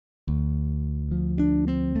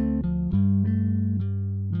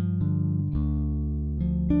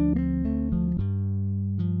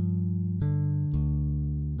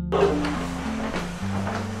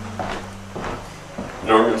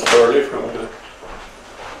John Storlie from the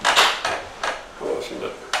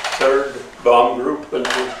 3rd Bomb Group and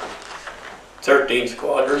the 13th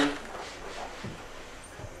Squadron,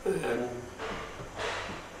 and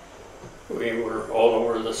we were all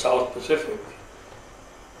over the South Pacific.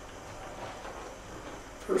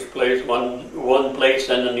 First place, one place,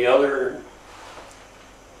 and then the other.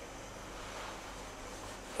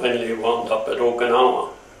 Finally wound up at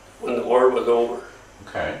Okinawa when the war was over.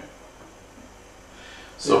 Okay.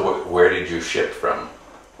 So where did you ship from?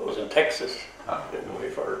 I was in Texas, anyway,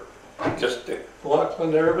 for just the...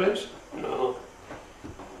 Lackland Air Base? No.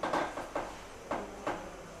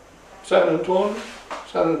 San Antonio?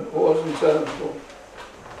 It wasn't San Antonio.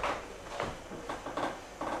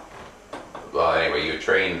 Well, anyway, you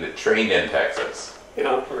trained in Texas.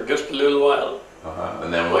 Yeah, for just a little while.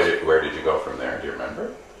 And then where did you go from there? Do you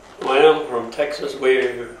remember? Well, from Texas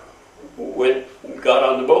we got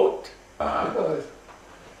on the boat.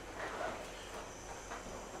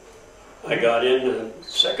 I got in the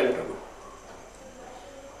 2nd of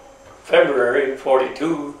February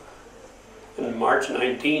 '42, and March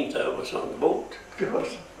 19th I was on the boat.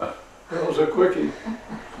 Gosh, that was a quickie.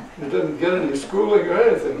 You didn't get any schooling or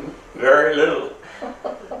anything. Very little.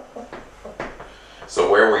 So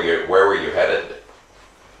where were you headed?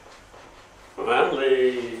 Well,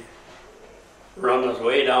 they run us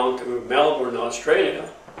way down to Melbourne,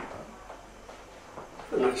 Australia,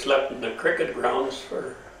 and I slept in the cricket grounds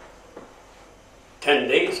for 10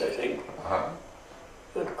 days, I think.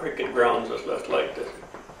 The cricket grounds was just like the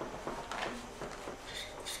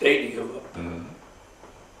stadium up. And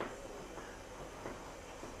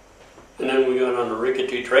then we got on a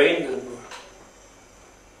rickety train and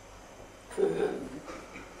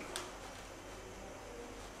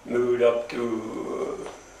moved up to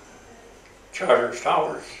Charters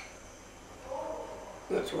Towers.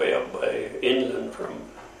 That's way up by inland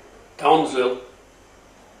from Townsville.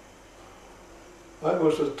 I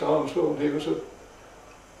was at Townsville and he was at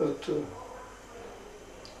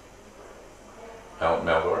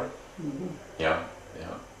Melbourne? Yeah.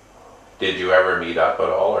 Did you ever meet up at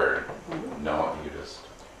all, or no, you just...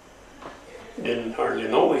 Didn't hardly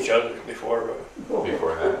know each other before that?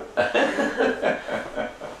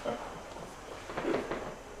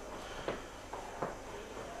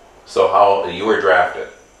 So you were drafted?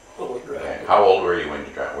 I was drafted. Okay. How old were you when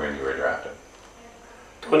you were drafted?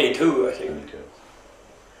 22, I think. 22.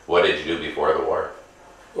 What did you do before the war?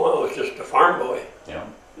 Well, I was just a farm boy. Yeah.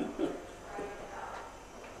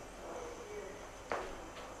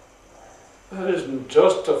 That isn't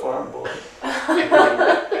just a farm boy.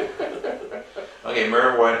 Okay,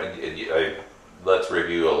 Merv, let's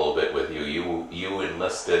review a little bit with you. You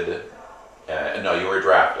enlisted, no, you were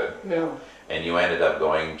drafted. Yeah. And you ended up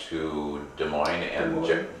going to Des Moines and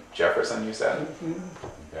Jefferson, you said?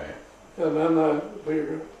 Okay. And then we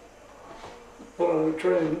were put on a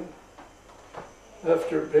train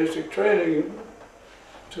after basic training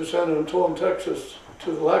to San Antonio, Texas,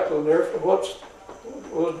 to the Lackland Air Force.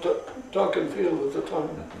 What was Duncan Field at the time.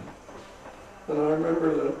 And I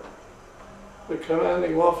remember the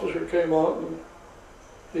commanding officer came out and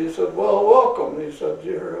he said, "Well, welcome." He said,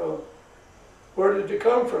 "Where did you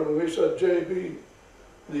come from?" And we said, "JB."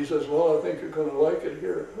 And he says, "Well, I think you're going to like it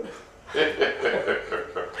here."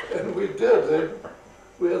 And we did.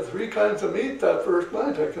 We had 3 kinds of meat that first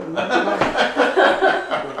night, I can remember.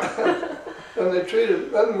 And they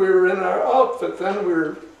treated, then we were in our outfit, then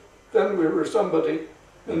we were somebody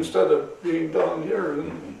instead of being down here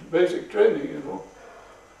in basic training, you know.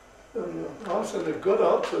 And I was in a good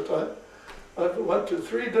outfit. I went to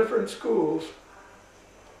 3 different schools.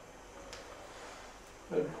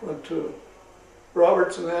 I went to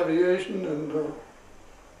Robertson Aviation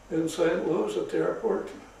in St. Louis at the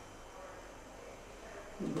airport.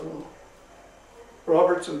 And,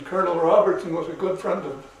 Colonel Robertson was a good friend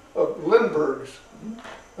of Lindbergh's.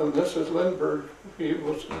 And this is Lindbergh. He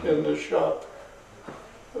was in this shop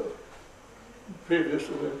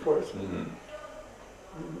previously, of course.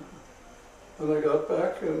 And I got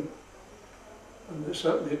back and they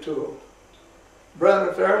sent me to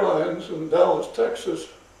Braniff Airlines in Dallas, Texas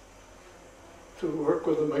to work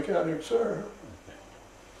with the mechanics there.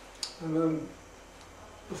 And then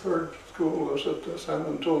the 3rd school was at the San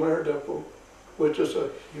Antonio Air Depot, which is a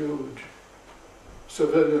huge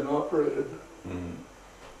civilian operated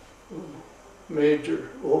major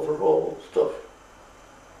overhaul stuff.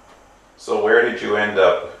 So where did you end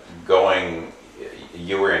up going?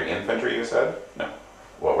 you were in infantry, you said? No.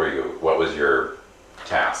 What were you? What was your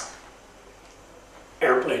task?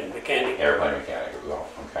 Airplane mechanic. Airplane mechanic as well.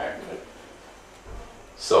 Okay.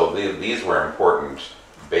 So these were important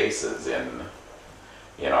bases in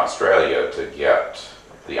Australia to get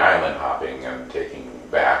the island hopping and taking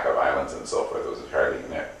back of islands and so forth. It was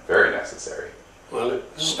very necessary. Well,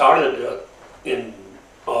 it started in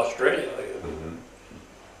Australia.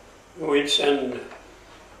 We'd send,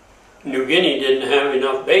 New Guinea didn't have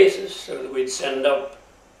enough bases, so we'd send up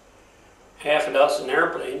half a dozen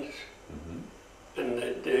airplanes, and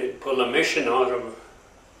they'd pull a mission out of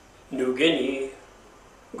New Guinea,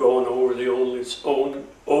 going over the old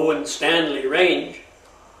Owen Stanley Range,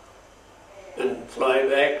 and fly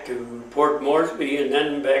back to Port Moresby and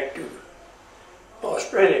then back to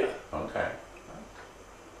Australia. Okay.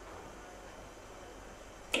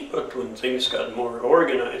 But when things got more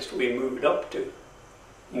organized, we moved up to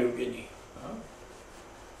New Guinea.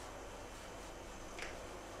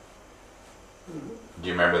 Do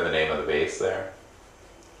you remember the name of the base there?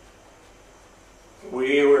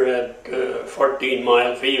 We were at 14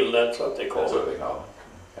 Mile Field, that's what they call That's it. what they call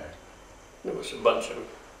it. Okay. There was a bunch of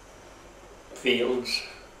fields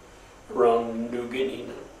around New Guinea.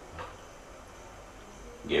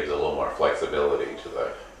 Gives a little more flexibility to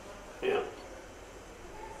the... Yeah.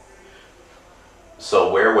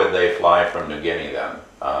 So where would they fly from New Guinea then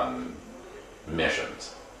on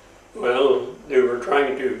missions? Well, they were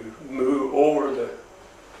trying to move over the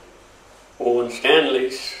Owen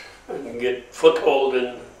Stanleys and get foothold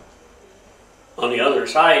on the other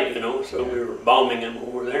side, so we were bombing them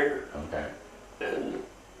over there. Okay. And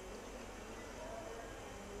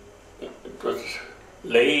it was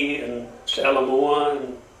Leyte and Salamoa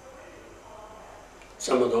and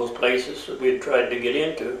some of those places that we had tried to get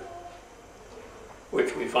into,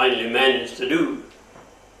 which we finally managed to do.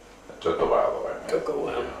 It took a while though, I mean. Took a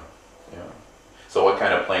while. Yeah. So what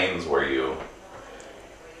kind of planes were you?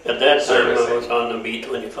 At that time servicing? I was on the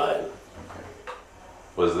B-25. Okay.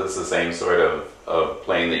 Was this the same sort of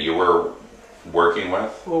plane that you were working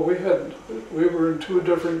with? Well, we were in two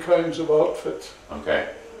different kinds of outfits. Okay.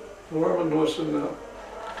 Norman was in the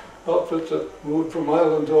outfit that moved from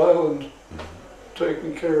island to island,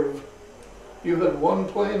 taking care of. You had one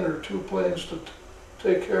plane or two planes to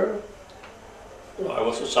take care of? Well, I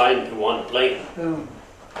was assigned to one plane. Yeah.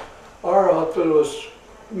 Our outfit was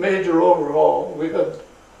major overhaul. We had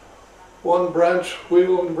one branch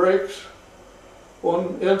wheel and brakes,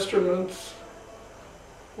 one instruments,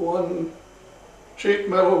 one sheet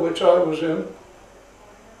metal, which I was in,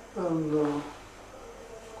 and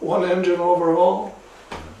one engine overhaul.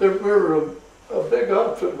 We were a big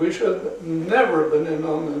outfit. We should have never been in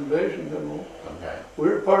on the invasion, Okay. We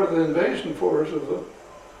were part of the invasion force of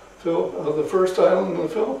the first island in the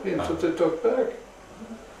Philippines that they took back.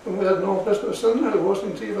 And we had no business in there. There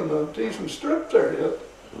wasn't even a decent strip there yet.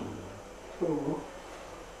 So,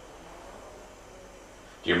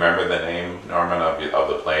 Do you remember the name, Norman, of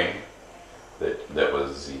the plane that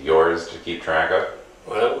was yours to keep track of?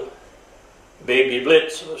 Well, Baby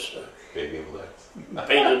Blitz was Baby Blitz.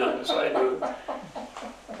 painted on the side of it.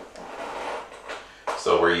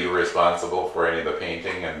 So were you responsible for any of the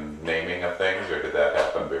painting and naming of things, or did that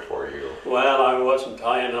happen before you? Well, I wasn't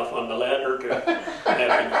high enough on the ladder to have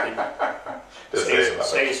anything To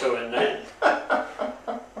say so in that.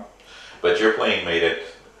 But your plane made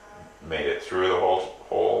it through the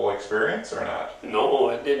whole experience, or not? No,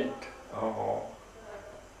 I didn't. Oh.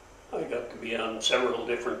 I got to be on several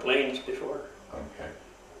different planes before. Okay.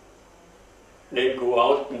 They'd go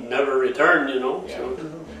out and never return, Yeah. so.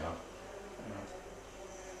 Yeah.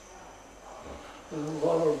 there's a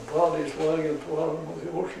lot of bodies lying at the bottom of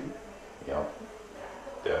the ocean. Yeah.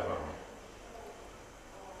 Definitely.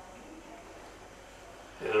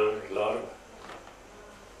 Yeah, there's a lot of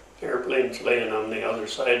airplanes laying on the other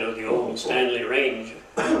side of the old Stanley Range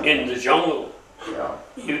in the jungle. Yeah.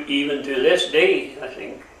 Even to this day, I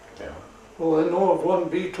think. Yeah. Well, I know of one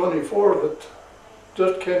B-24 that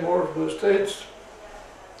just came over from the States.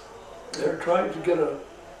 They're trying to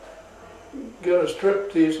get a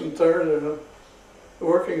strip decent there. They're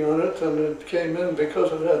working on it, and it came in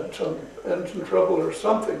because it had some engine trouble or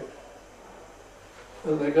something.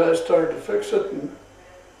 And the guys started to fix it,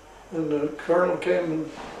 and the colonel came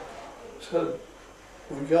and said,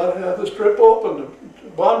 "We got to have the strip open. The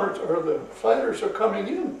bombers or the fighters are coming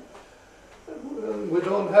in. And we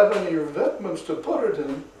don't have any revetments to put it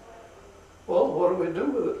in." "Well, what do we do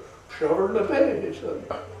with it?" "Shove her in the bay," he said.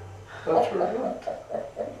 That's where it went.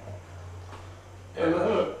 And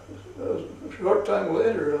then a short time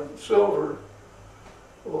later, a silver,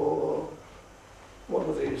 one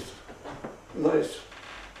of these nice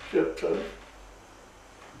ship,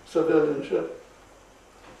 civilian ship.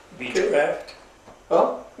 Beechcraft?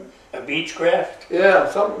 Huh? A Beechcraft? Yeah,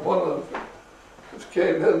 one of them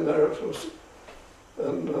came in there,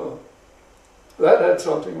 and that had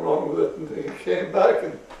something wrong with it, and he came back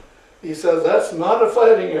and he said, that's not a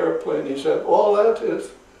fighting airplane. He said, all that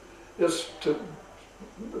is to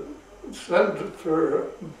send for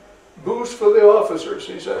booze for the officers.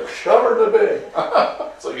 He said, shove her in the bay.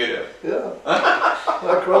 So you did. Yeah.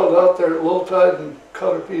 I crawled out there at low tide and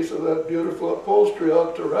cut a piece of that beautiful upholstery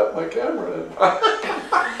out to wrap my camera in.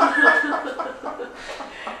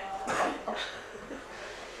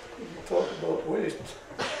 Talk about waste.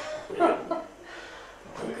 Yeah.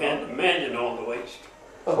 You can't imagine all the waste.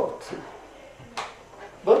 Oh,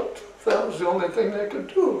 but that was the only thing they could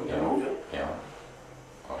do, you know. Yeah.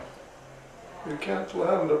 You can't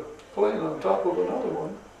land a plane on top of another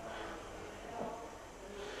one.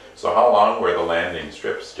 So how long were the landing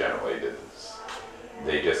strips generally? Did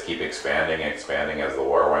they just keep expanding as the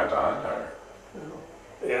war went on? Or?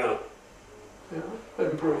 Yeah. Yeah,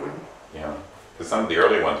 improving. Yeah. Because some of the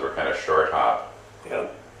early ones were kind of short hop Yeah.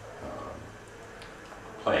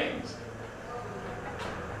 We planes.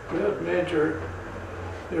 had Major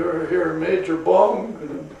Bong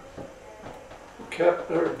and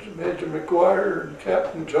Major McGuire and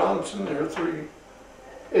Captain Johnson. They're three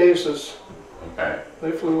aces. Okay.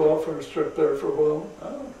 They flew off our strip there for a while.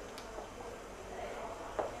 Oh.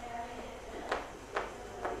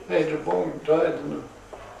 Major Bong died in a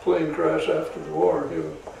plane crash after the war.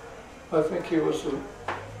 I think he was the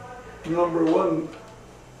 #1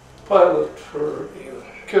 pilot for He was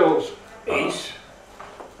kills. ace.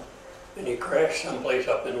 And he crashed someplace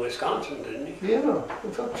up in Wisconsin, didn't he? Yeah,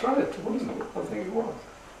 that's right, wasn't it? I think it was.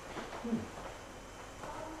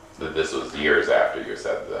 This was years after you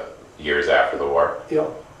said years after the war? Yeah.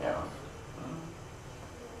 Yeah.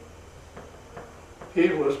 He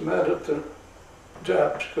was mad at the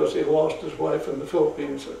Japs because he lost his wife in the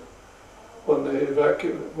Philippines when they had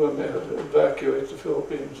to evacuate the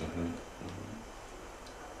Philippines. Mm-hmm.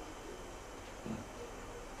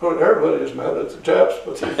 Well, everybody is mad at the Japs,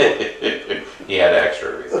 but He had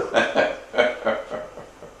extra reason.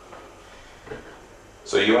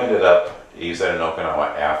 So you ended up, you said in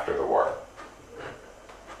Okinawa after the war?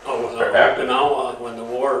 Oh, was Or on after- Okinawa when the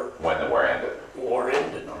war ended?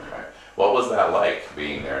 ended. Okay. What was that like,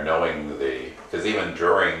 being there, knowing because even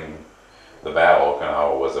during the battle,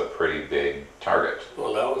 Okinawa was a pretty big target.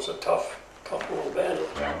 Well, that was a tough little battle.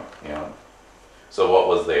 Yeah. So what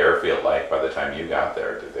was the airfield like by the time you got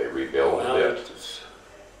there? Did they rebuild Well, it? it was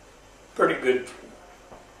pretty good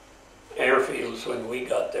airfields when we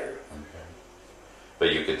got there. Okay.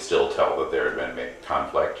 But you could still tell that there had been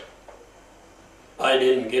conflict? I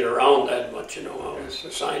didn't get around that much, you know. I was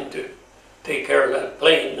assigned to take care of that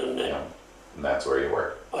plane, and then Yeah. And that's where you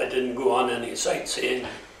were? I didn't go on any sightseeing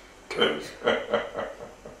tours.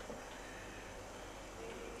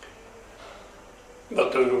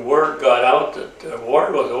 But the word got out that the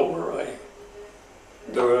war was over.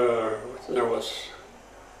 There was,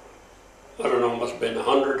 I don't know, must have been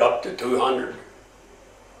 100 up to 200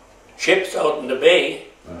 ships out in the bay,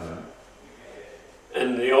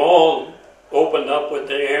 and they all opened up with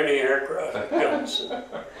the anti-aircraft guns,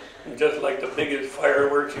 and just like the biggest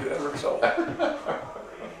fireworks you ever saw.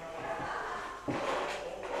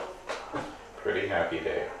 Pretty happy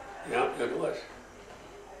day. Yeah, it was.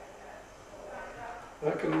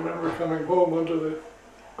 I can remember coming home under the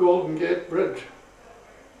Golden Gate Bridge.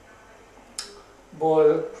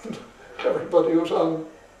 Boy, everybody was on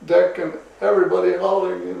deck and everybody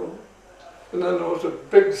howling, you know. And then there was a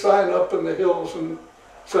big sign up in the hills in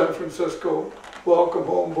San Francisco, "Welcome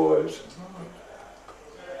home, boys."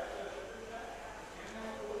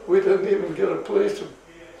 We didn't even get a place to,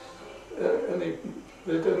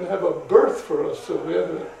 they didn't have a berth for us, so we had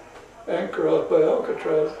to anchor out by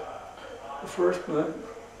Alcatraz the first night.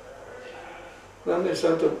 Then they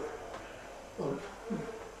sent a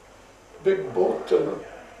big boat,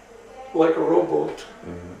 like a rowboat,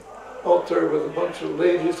 out there with a bunch of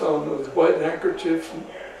ladies on with white handkerchiefs and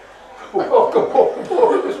 "Welcome home,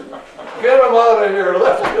 boys. Get them out of here,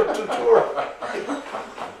 let's get to tour."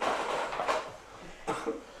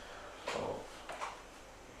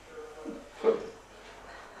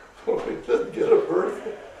 We didn't get a berth.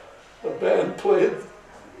 A band played,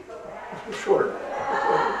 a short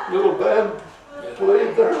little band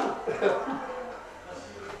played there.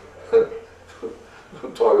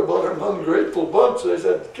 Talk about an ungrateful bunch. They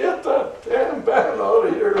said, "Get that damn band out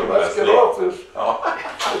of here and let's get off this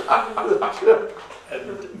ship."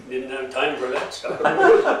 And didn't have time for that stuff.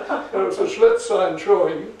 There was a Schlitz sign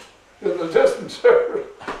showing in the distance there.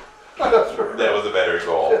 That's right. That was a better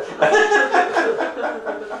goal.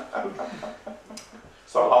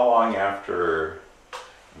 So how long after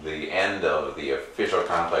the end of the official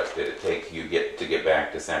conflict did it take you to get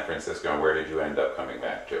back to San Francisco, and where did you end up coming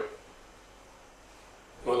back to?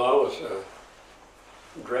 Well, I was a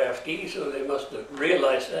draftee, so they must have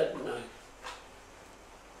realized that, and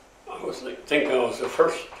I was think I was the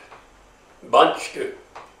first bunch to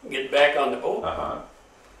get back on the boat,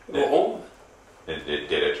 go home.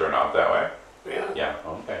 Did it turn out that way? Yeah. Yeah,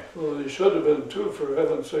 okay. Well, you should have been too, for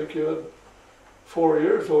heaven's sake. You had 4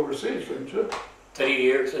 years overseas, didn't you? 3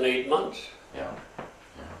 years and 8 months. Yeah.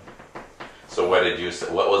 So what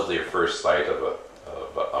was your first sight of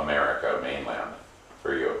America, mainland,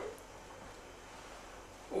 for you?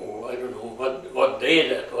 Oh, I don't know what day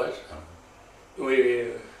that was.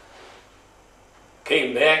 We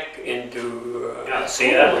came back into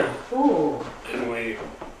Seattle, Oh, and we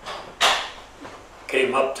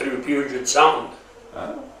came up through Puget Sound.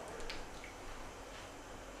 Oh.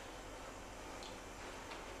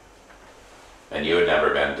 And you had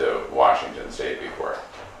never been to Washington State before?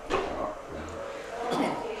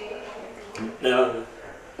 Now,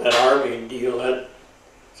 that Army deal, that's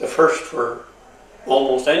the first for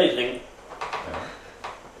almost anything.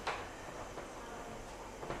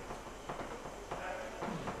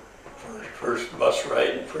 First bus ride,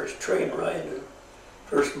 and first train ride, and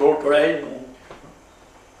first boat ride, and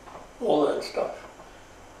all that stuff.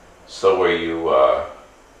 So were you,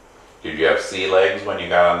 did you have sea legs when you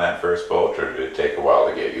got on that first boat, or did it take a while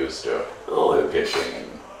to get used to Oh, the pitching?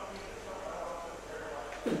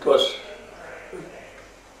 it was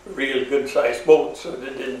a real good sized boat, so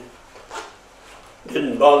it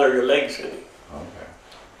didn't bother your legs any. Okay.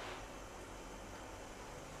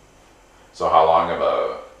 So how long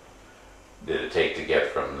did it take to get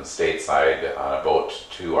from the stateside on a boat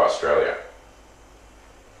to Australia?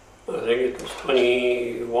 I think it was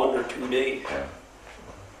 21 or 2 days. Yeah.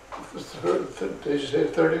 did you say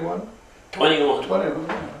 31? 21. 21,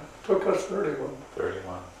 yeah. Took us 31.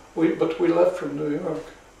 31. But we left from New York,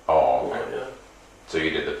 Oh, Oh, okay. yeah. So you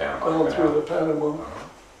did the Panama down through Canal. the Panama.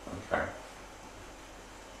 Okay.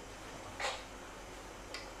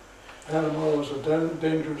 Panama was a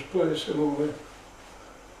dangerous place, you know, the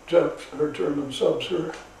Japs or German subs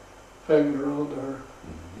were hanging around there.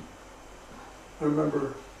 I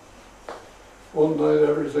remember one night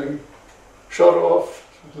everything shut off.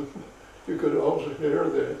 You could also hear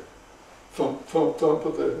the thump, thump, thump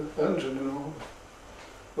of the engine, you know.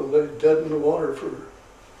 But they dead in the water for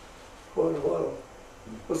quite a while.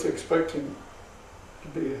 Was expecting to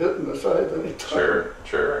be hitting the side any time. Sure,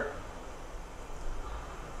 sure.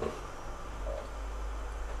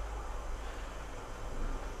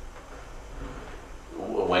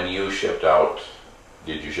 When you shipped out,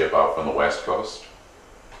 did you ship out from the West Coast?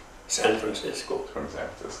 San Francisco. From San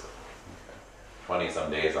Francisco.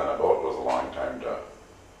 20-some days on a boat was a long time to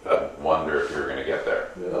wonder if you were going to get there.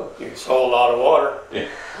 Yeah. You saw a lot of water.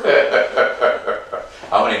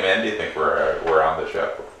 How many men do you think were on the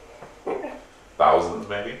ship? Thousands,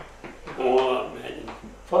 maybe? Oh, man.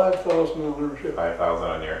 5,000 on our ship. 5,000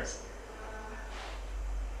 on yours?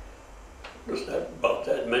 There's about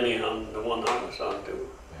that many on the one I was on too.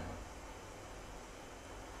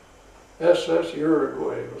 SS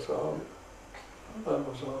Uruguay was on. I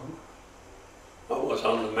was on. I was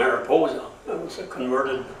on the Mariposa. That was a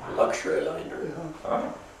converted luxury liner. Yeah.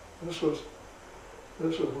 Oh, This was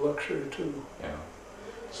luxury too. yeah.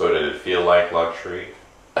 So did it feel like luxury?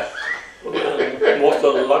 And most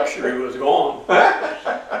of the luxury was gone.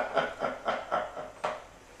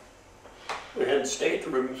 We had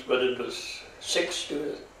staterooms, but it was 6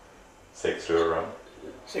 to 6 to a room?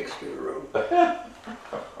 a room.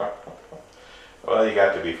 Well, you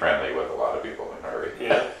got to be friendly with a lot of people in Harvey.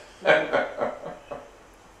 Yeah.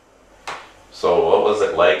 So what was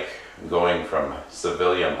it like going from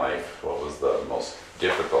civilian life? What was the most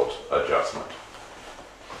difficult adjustment?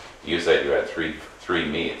 You said you had three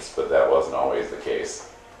meets, but that wasn't always the case.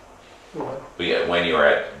 Yeah. When you were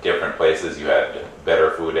at different places, you had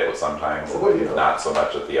better food at sometimes, Oh, yeah. not so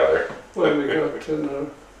much at the other. When we got in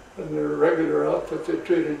their regular outfit, they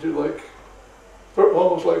treated you like,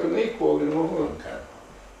 almost like an equal, you know, Okay.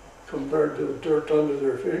 compared to the dirt under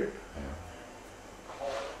their feet.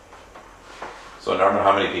 So Norman,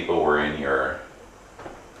 how many people were in your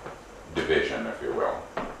division, if you will?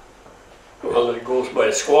 Well, it goes by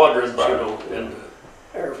squadrons, Right. you know, in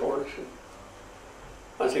the Air Force.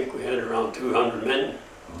 I think we had around 200 men.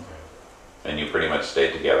 And you pretty much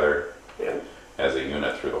stayed together Yeah. as a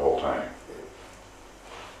unit through the whole time?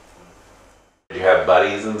 Did you have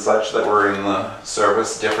buddies and such that were in the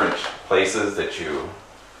service, different places that you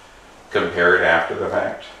compared after the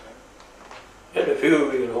fact? Had a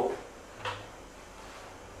few, you know.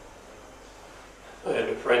 I had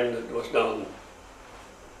a friend that was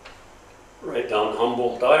right down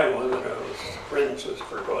Humboldt, Iowa, that I was friends with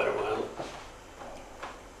for quite a while.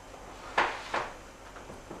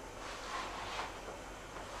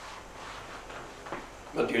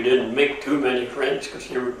 But you didn't make too many friends because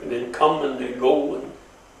they'd come and they'd go.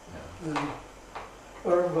 And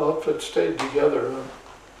our outfit stayed together.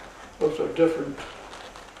 Those are different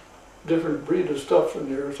breed of stuff in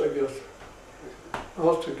yours, I guess. I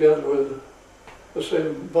was together with the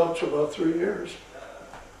same bunch about 3 years.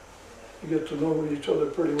 You get to know each other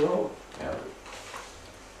pretty well. Yeah.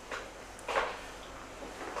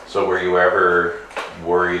 So were you ever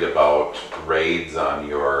worried about raids on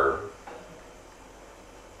your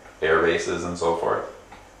air bases and so forth?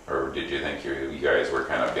 Or did you think you guys were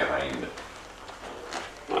kind of behind?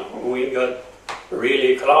 We got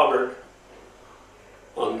really clobbered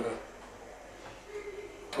on the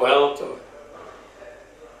 12th of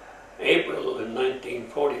April in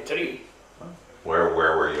 1943. Where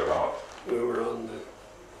were you about? We were on the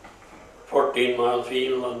 14-mile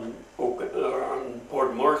field on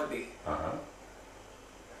Port Moresby, Uh-huh.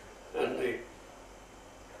 and they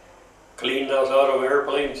cleaned us out of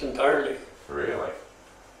airplanes entirely. Really?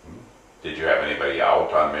 Did you have anybody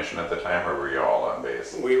out on mission at the time, or were you all on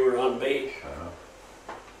base? We were on base.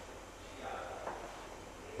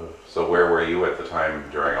 So where were you at the time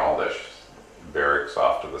during all this? Barracks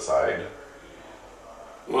off to the side?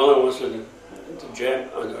 Well, it was the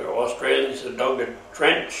Australians had dug a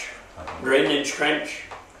trench, drainage trench,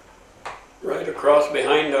 right across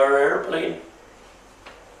behind our airplane.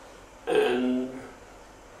 And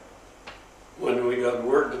when we got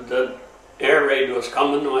word that the air raid was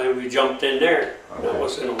coming, we jumped in there. Okay. I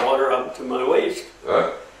was in the water up to my waist.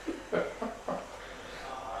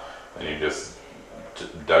 And you just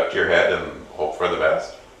ducked your head and hoped for the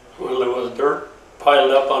best? Well, there was dirt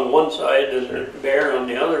piled up on one side and bare on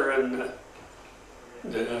the other, and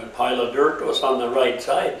the pile of dirt was on the right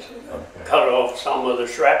side. So Okay. cut off some of the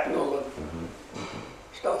shrapnel and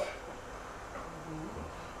stuff.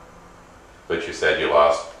 But you said you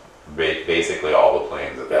lost basically all the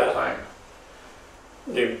planes at that Yeah. time.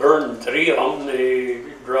 They burned 3 of them. They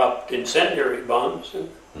dropped incendiary bombs. And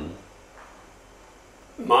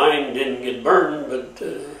mine didn't get burned, but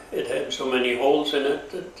it had so many holes in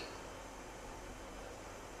it that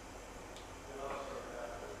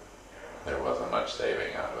There wasn't much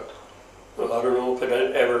saving out of it. well, I don't know if it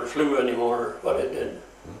ever flew anymore, but it did.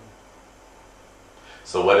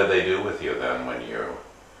 So what did they do with you then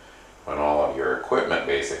when all of your equipment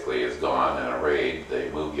basically is gone in a raid? They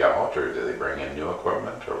move you out, or do they bring in new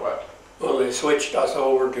equipment, or what? Well, they switched us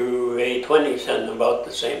over to A-20s at about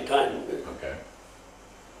the same time. Okay.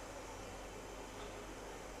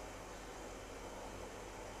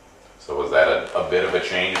 So was that a bit of a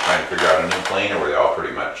change trying to figure out a new plane, or were they all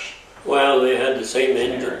pretty much? Well, they had the same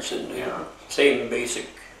engines and the Yeah. same basic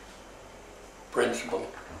principle.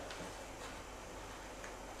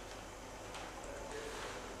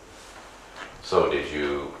 So did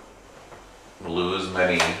you lose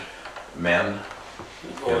many men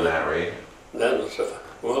in that raid? That was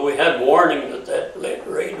well, we had warning that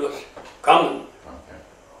raid was coming,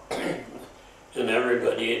 Okay. and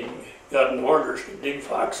everybody had gotten orders to dig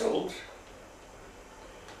foxholes.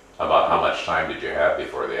 About how much time did you have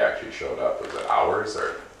before they actually showed up? Was it hours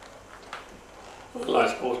or Well, I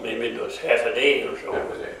suppose maybe it was half a day or so.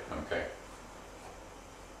 half a day? Okay.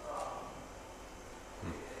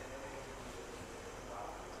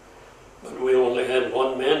 But we only had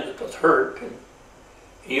one man that was hurt. And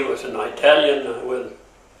he was an Italian with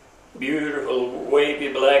beautiful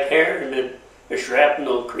wavy black hair, and the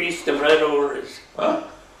shrapnel creased him right over his. Huh?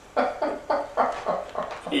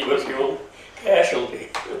 He was the only casualty.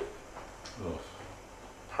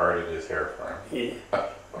 Parted his hair for him.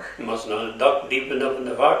 He must not have ducked deep enough in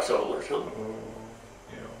the foxhole or something.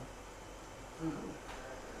 Yeah.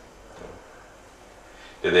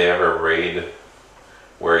 Did they ever raid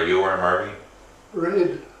where you were, Marvy?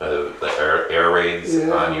 Raid, The air raids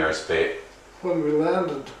Yeah. on your space? when we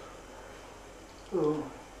landed, so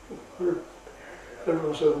there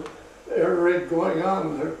was an air raid going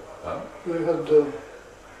on there. Oh. They had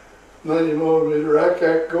 90mm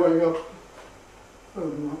ACAC going up.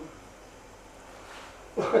 And,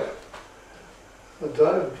 I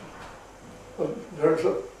dived. I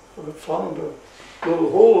found a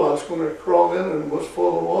little hole I was going to crawl in, and it was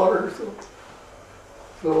full of water.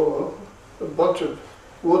 So a bunch of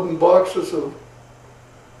wooden boxes of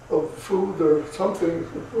of food or something.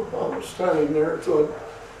 I was standing there, so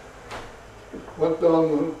I went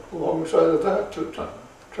down alongside of that to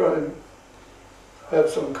try and have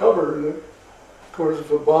some cover. And of course,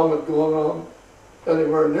 if a bomb had gone on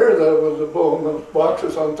anywhere near that, with the bomb and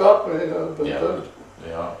boxes on top of me, I'd have been dead.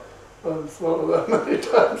 Yeah. I've thought of that many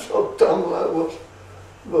times, how dumb that was.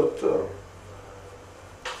 But,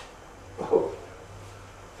 oh,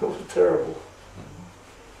 it was terrible.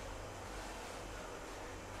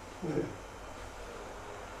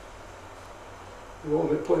 The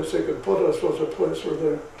only place they could put us was a place where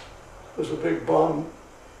there was a big bomb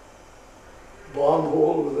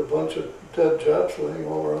hole with a bunch of dead Japs laying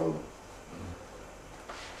all around.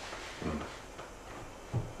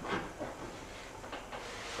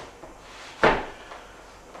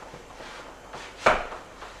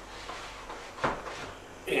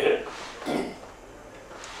 Yeah,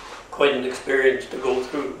 quite an experience to go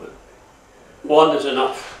through, but one is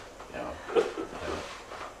enough.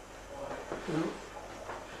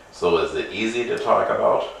 So is it easy to talk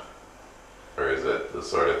about? Or is it the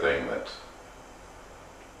sort of thing that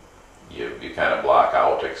you kind of block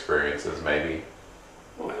out experiences maybe?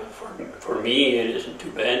 Well, for me it isn't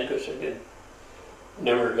too bad because I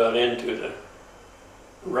never got into the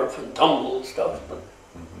rough and tumble stuff, but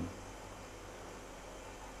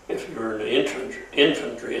if you were in the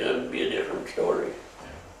infantry, that would be a different story.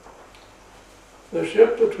 The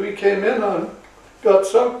ship that we came in on got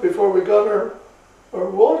sunk before we got our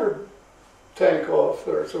water tank off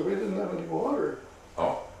there, so we didn't have any water.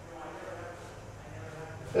 Oh.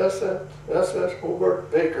 SS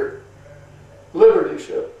Hobart Baker, Liberty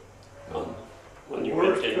ship. When you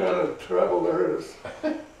Worst went kind into, of travel there is.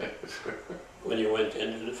 when you went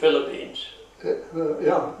into the Philippines.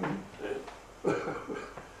 Yeah.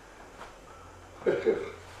 There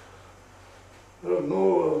were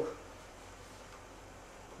no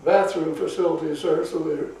bathroom facilities there, so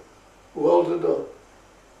they welded a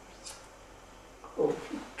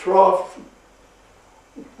trough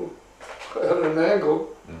at an angle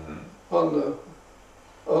on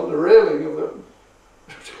the railing of the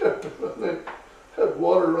ship, and they had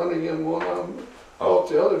water running in one arm, out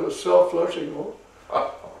the other. It was self-flushing.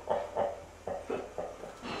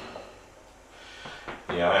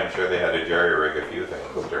 Yeah, I'm sure they had to jerry-rig a few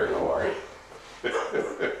things during the war.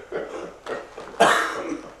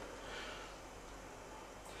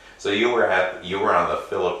 So you were on the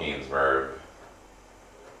Philippines, Merv,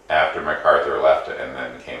 after MacArthur left and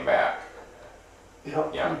then came back.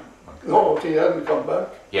 Yeah. Yeah. No, he hadn't come back.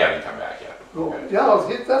 He hadn't come back yet. No. Okay. Yeah,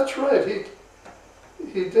 that's right.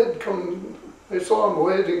 He did come. I saw him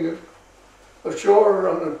waiting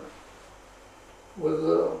ashore with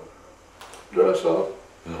a dress up,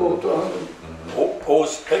 coat on. And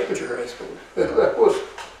Post picture, I suppose.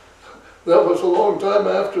 that was a long time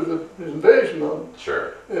after the invasion.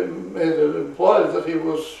 Sure. It made it implied that he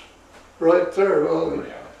was right there. Well, he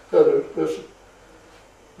had this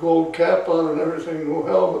gold cap on and everything, no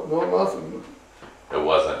helmet, no nothing. It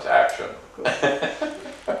wasn't action.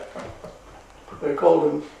 They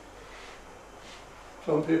called him,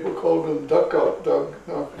 some people called him dugout.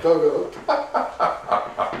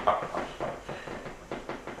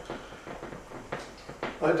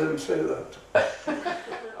 I didn't say that.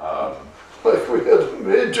 Like we had a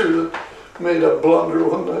major that made a blunder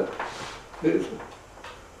one night.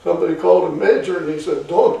 Somebody called him Major and he said,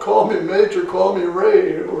 "Don't call me Major, call me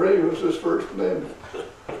Ray." Ray was his first name.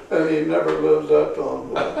 And he never lived that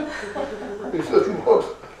long. He said, "What?"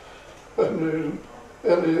 And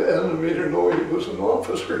the enemy to know he was an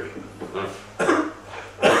officer.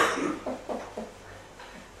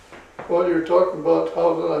 Well, you're talking about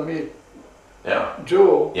how did I meet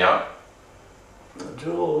Joel. Yeah.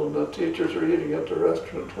 Joel and the teachers are eating at the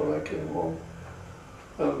restaurant when I came home.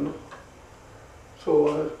 And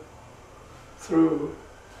so through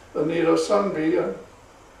Anita Sunby,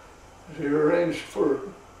 she arranged for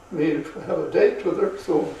me to have a date with her,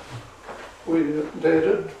 so we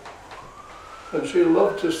dated. And she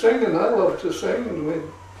loved to sing, and I loved to sing, and we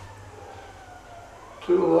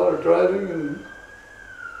do a lot of driving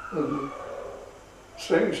and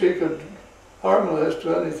sing. She could harmonize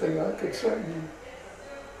to anything I could sing.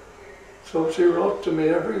 So she wrote to me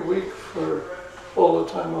every week for all the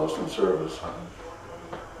time I was in service.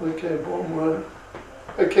 We came home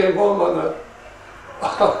I came home on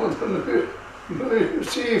New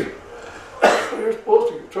Year's Eve. We were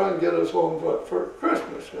supposed to try and get us home for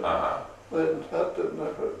Christmas, you know. And that didn't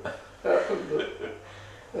ever happen.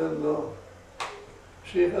 And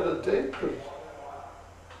she had a date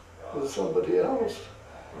with somebody else.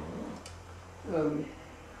 And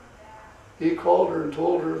he called her and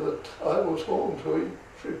told her that I was home,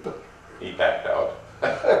 so He backed out.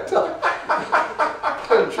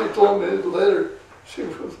 And she told me later she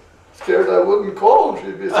was scared I wouldn't call him.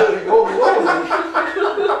 She'd be sitting home alone.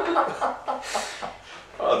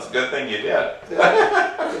 Well, it's a good thing you did. Yeah.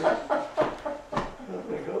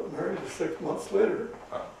 They got married 6 months later.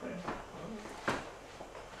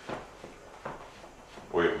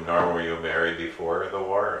 Norm, were you married before the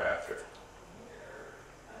war or after?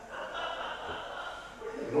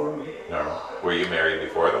 Norman. Norm, were you married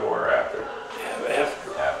before the war or after?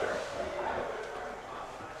 After. After.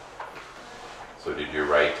 So did you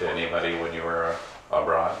write to anybody when you were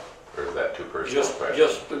abroad? Or is that too personal a question?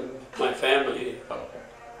 Just my family. Okay.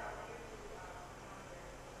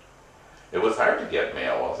 It was hard to get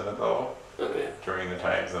mail, wasn't it, though? During the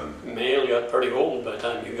times and Mail got pretty old by the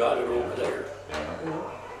time you got it over there.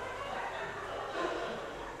 yeah.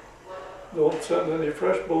 Don't send any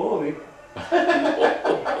fresh bologna.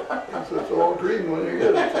 It's all green when you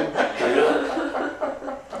get it.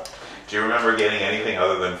 Do you remember getting anything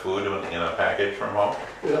other than food in a package from home?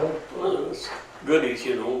 Yeah. Well, it was goodies,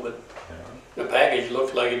 you know, but Yeah. the package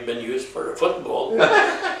looked like it'd been used for a football.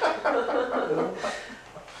 Yeah.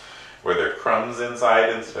 Were there crumbs inside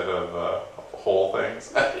instead of whole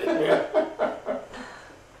things? Yeah.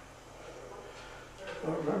 I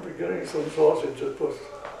remember getting some sausage that was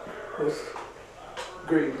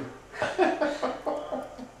green.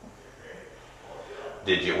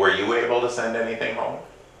 Were you able to send anything home?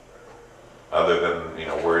 Other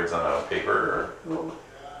than, words on a paper or? No.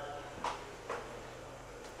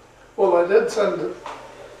 Well, I did send it.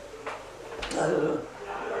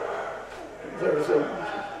 There was a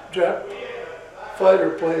Jap fighter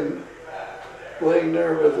plane laying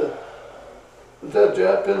there with a dead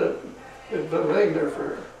Jap in it. It'd been laying there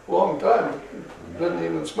for a long time. It didn't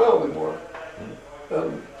even smell anymore.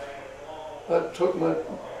 And I took my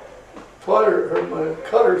my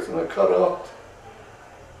cutters and I cut out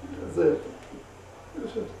the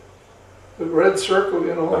red circle,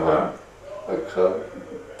 Uh-huh. I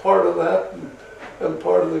cut part of that and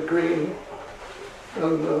part of the green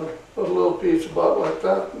and a little piece about like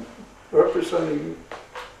that representing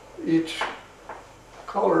each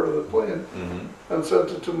color of the plane and sent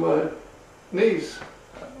it to my niece.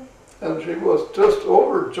 And she was just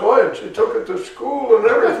overjoyed. She took it to school and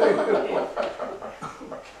everything.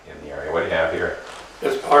 In the area. What do you have here?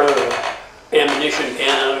 It's part of the ammunition can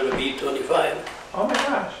out of a B-25. Oh my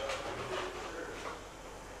gosh.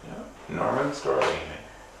 Yeah. Norman Storlie.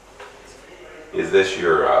 Is this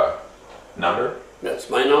your number? That's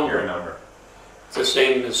my number. Your number. It's the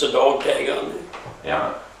same as the dog tag on it.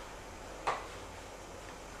 Yeah.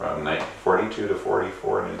 From 1942 to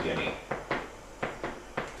 44, New Guinea.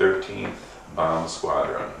 13th Bomb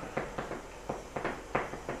Squadron.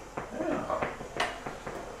 Yeah.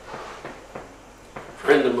 A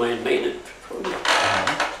friend of mine made it for me.